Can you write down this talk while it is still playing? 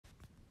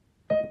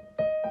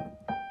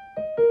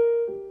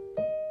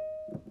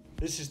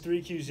This is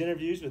 3Q's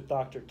interviews with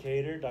Dr.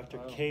 Cater. Dr.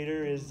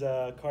 Cater is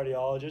a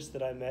cardiologist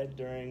that I met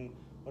during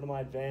one of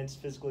my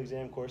advanced physical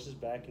exam courses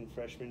back in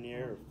freshman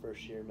year or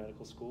first year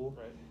medical school.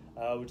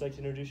 Right. Would you like to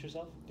introduce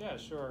yourself? Yeah,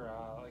 sure.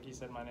 Like you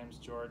said, my name's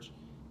George.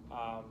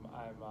 I'm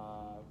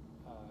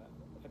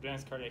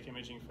advanced cardiac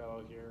imaging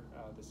fellow here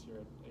this year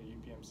at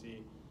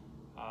UPMC.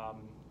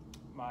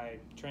 My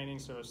training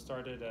sort of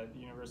started at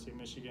the University of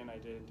Michigan. I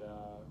did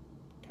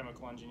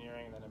chemical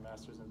engineering and then a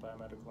master's in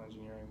biomedical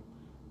engineering.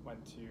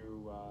 Went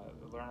to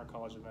the Lerner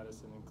College of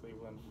Medicine in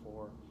Cleveland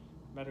for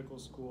medical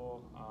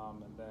school,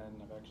 and then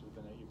I've actually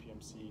been at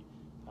UPMC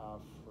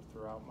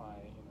throughout my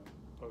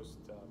post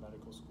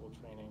medical school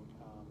training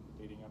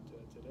leading up to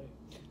today.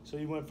 So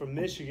you went from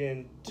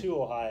Michigan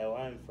to Ohio.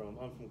 I'm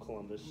from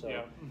Columbus, so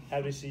yeah.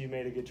 Happy to see you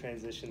made a good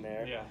transition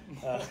there. Yeah.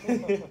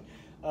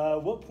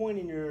 What point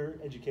in your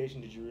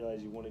education did you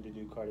realize you wanted to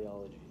do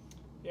cardiology?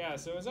 Yeah,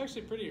 so it was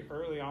actually pretty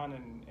early on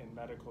in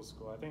medical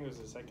school. I think it was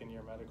a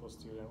second-year medical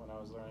student when I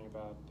was learning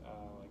about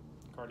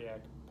like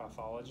cardiac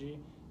pathology.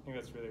 I think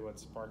that's really what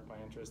sparked my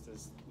interest.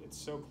 Is it's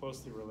so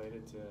closely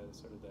related to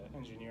sort of the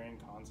engineering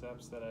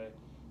concepts that I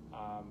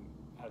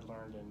had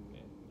learned in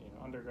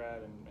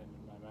undergrad and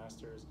in my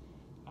master's.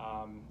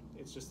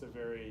 It's just a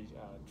very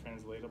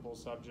translatable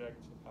subject.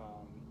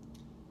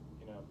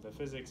 The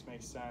physics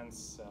makes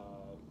sense,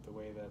 the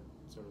way that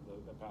sort of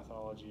the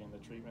pathology and the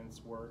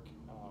treatments work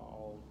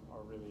all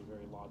are really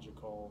very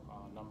logical,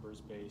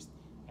 numbers-based,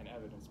 and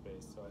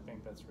evidence-based. So I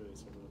think that's really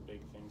sort of the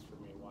big things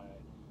for me why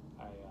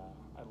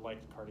I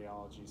liked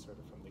cardiology sort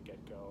of from the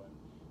get-go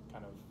and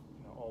kind of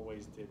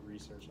always did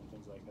research and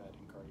things like that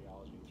in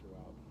cardiology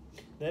throughout.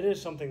 That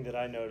is something that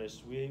I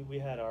noticed. We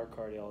had our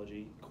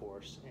cardiology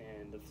course,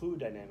 and the fluid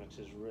dynamics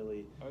is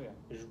really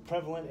is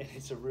prevalent, and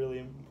it's a really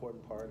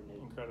important part.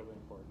 And incredibly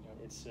important. Yeah.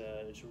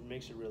 It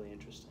makes it really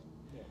interesting.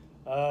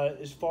 Yeah.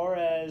 As far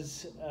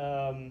as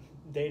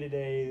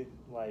day-to-day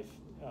life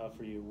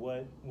for you,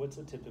 what's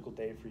a typical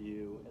day for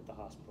you at the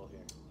hospital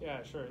here?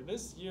 Yeah, sure.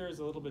 This year is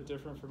a little bit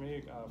different for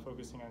me,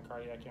 focusing on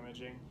cardiac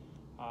imaging.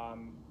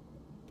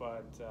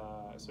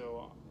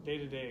 So day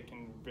to day it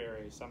can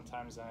vary.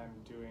 Sometimes I'm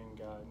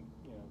doing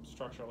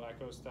structural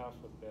echo stuff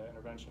with the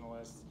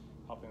interventionalists,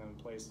 helping them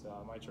place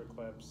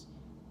MitraClips,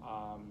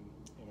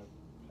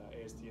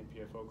 ASD and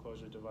PFO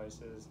closure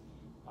devices.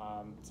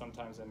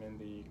 Sometimes I'm in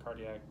the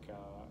cardiac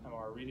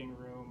MR reading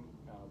room,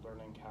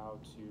 learning how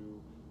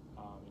to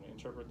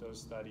interpret those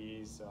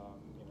studies,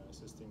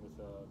 assisting with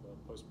the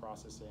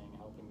post-processing,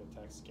 helping the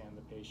tech scan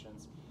the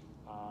patients.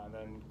 And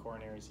then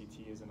coronary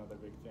CT is another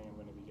big thing I'm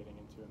going to be getting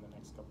into in the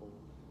next couple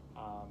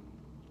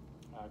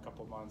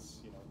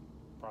months,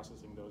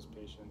 processing those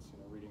patients,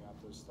 reading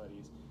out those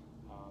studies.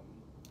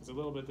 It's a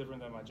little bit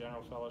different than my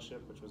general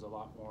fellowship, which was a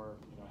lot more,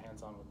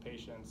 hands-on with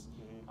patients,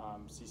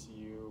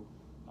 CCU,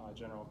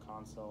 general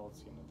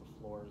consults, the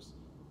floors.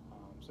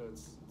 So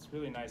it's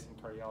really nice in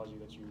cardiology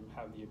that you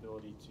have the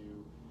ability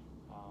to,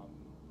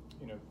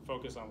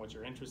 focus on what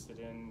you're interested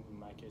in. In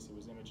my case, it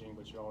was imaging,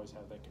 but you always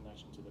have that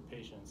connection to the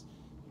patients.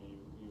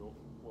 You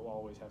will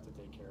always have to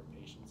take care of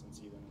patients and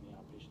see them in the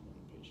outpatient and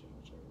inpatient,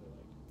 which I really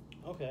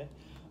like. Okay.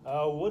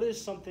 What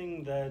is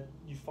something that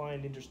you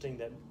find interesting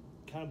that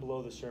kind of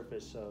below the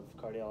surface of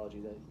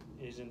cardiology that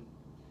isn't,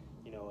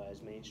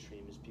 as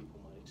mainstream as people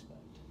might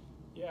expect?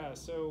 Yeah,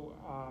 so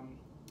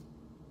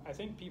I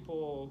think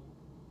people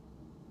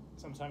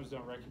sometimes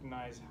don't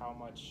recognize how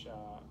much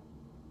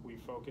we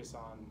focus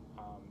on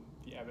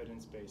the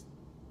evidence-based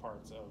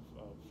parts of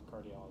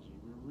cardiology.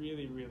 We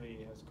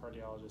really, as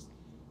cardiologists,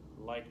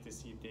 like to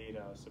see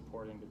data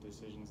supporting the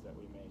decisions that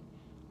we make.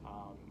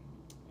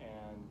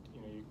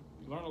 You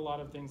learn a lot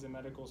of things in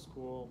medical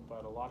school,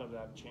 but a lot of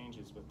that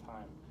changes with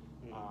time.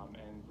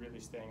 And really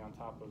staying on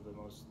top of the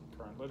most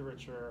current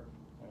literature,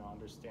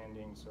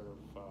 understanding sort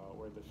of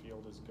where the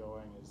field is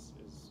going is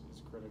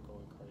critical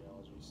in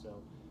cardiology.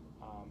 So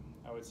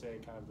I would say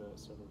kind of the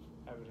sort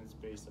of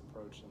evidence-based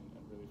approach and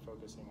really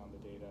focusing on the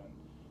data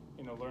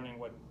and learning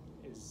what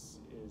is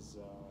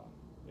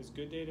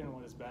good data and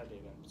what is bad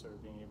data, and sort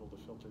of being able to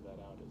filter that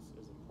out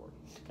is important.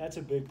 That's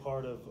a big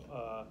part of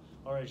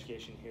our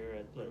education here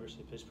at the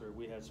University of Pittsburgh.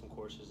 We had some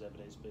courses,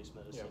 evidence-based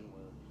medicine,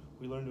 where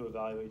we learned to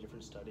evaluate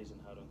different studies and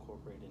how to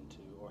incorporate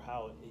into, or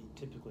how it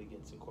typically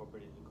gets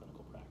incorporated into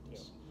clinical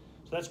practice.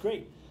 So that's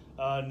great.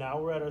 Now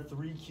we're at our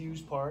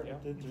 3Q's part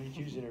at the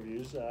 3Q's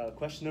interviews.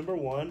 Question number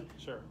one.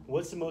 Sure.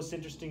 What's the most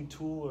interesting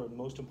tool or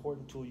most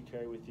important tool you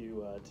carry with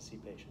you to see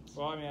patients?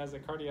 Well, as a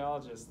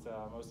cardiologist,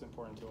 most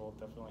important tool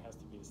definitely has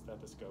to be the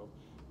stethoscope.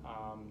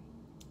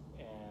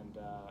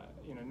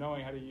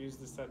 Knowing how to use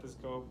the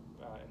stethoscope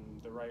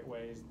in the right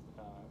ways,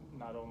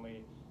 not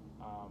only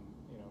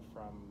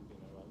from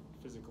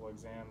a physical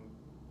exam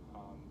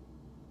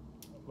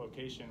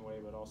location way,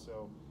 but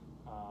also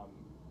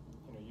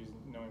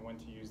knowing when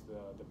to use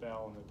the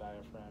bell and the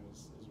diaphragm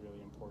is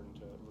really important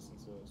to listen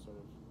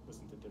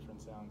to different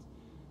sounds.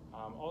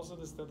 Also,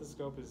 the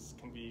stethoscope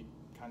can be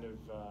kind of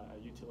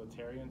a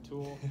utilitarian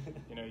tool.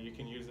 You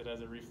can use it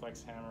as a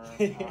reflex hammer.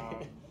 You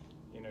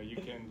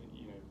can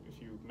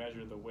if you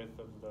measure the width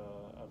of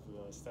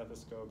the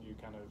stethoscope, you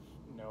kind of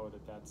know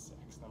that that's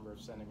X number of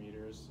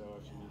centimeters. So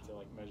if you need to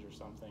like measure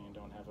something and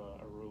don't have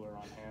a ruler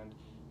on hand,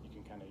 you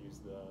can kind of use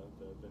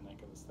the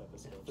neck of the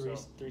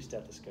stethoscope. Three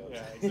stethoscopes.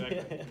 Yeah,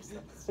 exactly.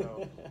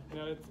 So you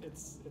know,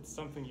 it's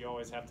something you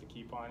always have to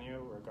keep on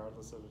you,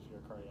 regardless of if you're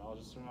a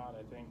cardiologist or not.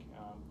 I think,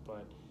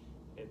 but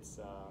it's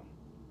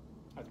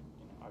I think,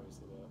 you know,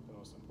 obviously the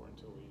most important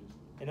tool we use.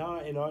 And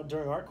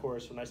during our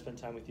course, when I spent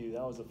time with you,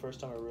 that was the first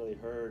time I really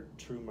heard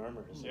true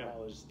murmurs. Yeah. And that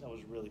was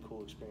a really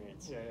cool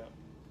experience. Yeah,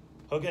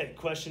 yeah. Okay,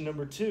 question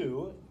number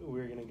 2,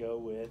 we're going to go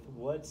with,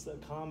 what's a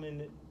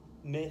common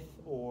myth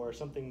or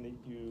something that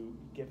you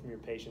get from your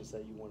patients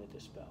that you want to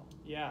dispel?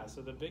 Yeah,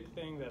 so the big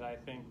thing that I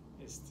think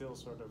is still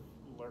sort of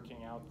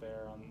lurking out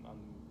there on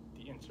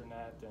the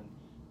internet and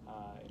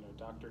you know,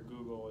 Dr.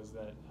 Google, is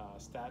that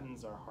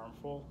statins are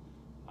harmful.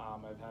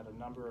 I've had a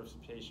number of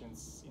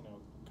patients, you know,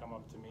 come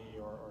up to me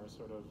or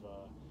sort of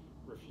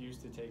refuse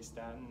to take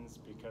statins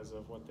because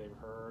of what they've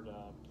heard.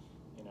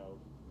 You know,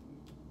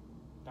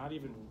 not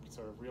even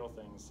sort of real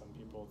things. Some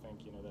people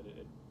think, you know, that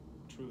it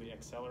truly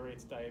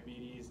accelerates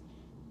diabetes.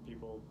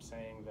 People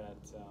saying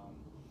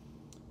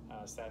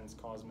that statins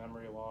cause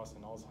memory loss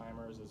and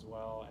Alzheimer's as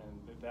well,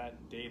 and that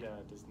data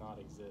does not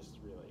exist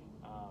really.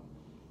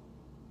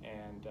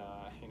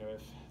 You know,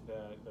 if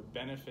the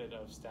benefit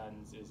of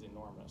statins is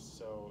enormous.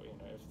 So, you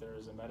know, if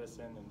there's a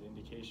medicine and the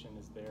indication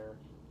is there,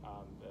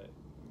 that,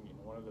 you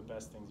know, one of the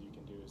best things you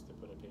can do is to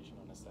put a patient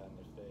on a statin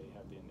if they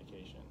have the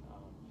indication,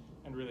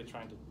 and really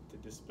trying to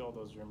dispel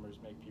those rumors,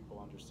 make people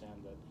understand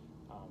that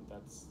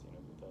that's, you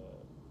know,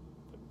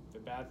 the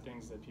bad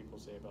things that people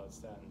say about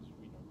statins,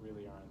 you know,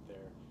 really aren't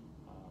there.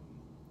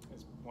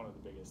 Is one of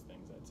the biggest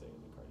things I'd say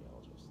as a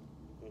cardiologist.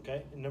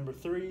 Okay, and number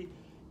 3,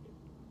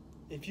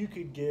 if you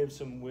could give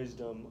some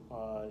wisdom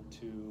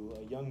to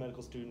a young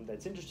medical student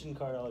that's interested in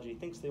cardiology,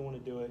 thinks they want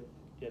to do it,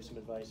 you have some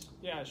advice?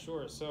 Yeah,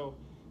 sure. So,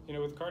 you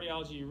know, with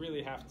cardiology, you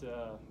really have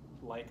to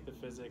like the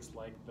physics,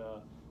 like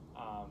the,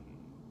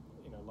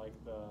 you know, like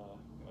the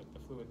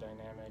fluid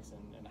dynamics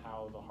and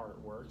how the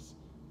heart works.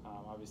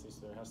 Obviously,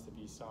 so there has to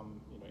be some,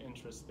 you know,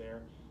 interest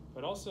there,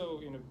 but also,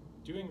 you know,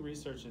 doing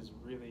research is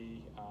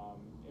really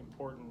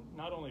important,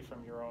 not only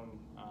from your own,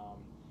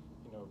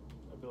 you know,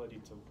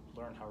 ability to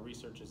learn how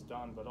research is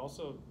done, but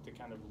also to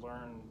kind of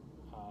learn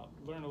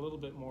a little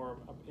bit more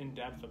in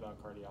depth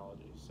about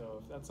cardiology.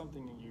 So if that's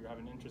something that you have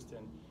an interest in,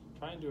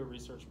 try and do a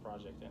research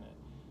project in it.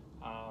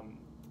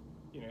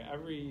 You know,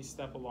 every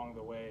step along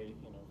the way,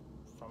 you know,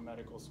 from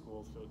medical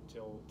school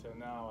till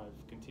now,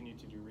 I've continued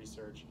to do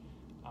research.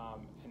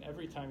 And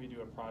every time you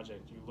do a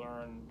project, you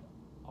learn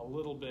a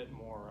little bit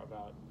more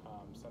about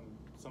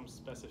some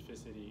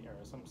specificity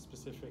or some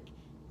specific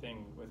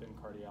thing within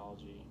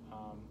cardiology.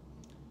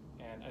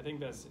 And I think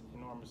that's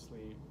enormously,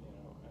 you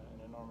know,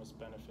 an enormous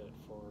benefit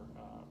for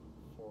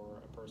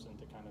a person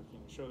to kind of, you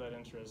know, show that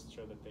interest,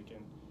 show that they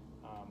can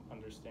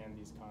understand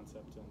these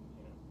concepts and,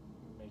 you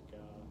know, make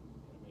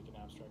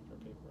an abstract or a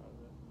paper out of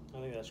it.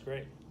 I think that's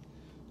great.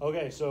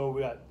 Okay, so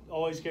we got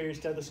always carry your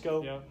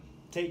stethoscope, Yep.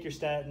 take your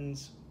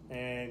statins,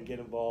 and get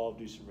involved,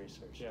 do some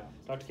research. Yeah.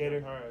 Dr.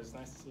 Cater? All right, it was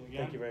nice to see you again.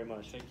 Thank you very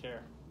much. Take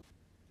care.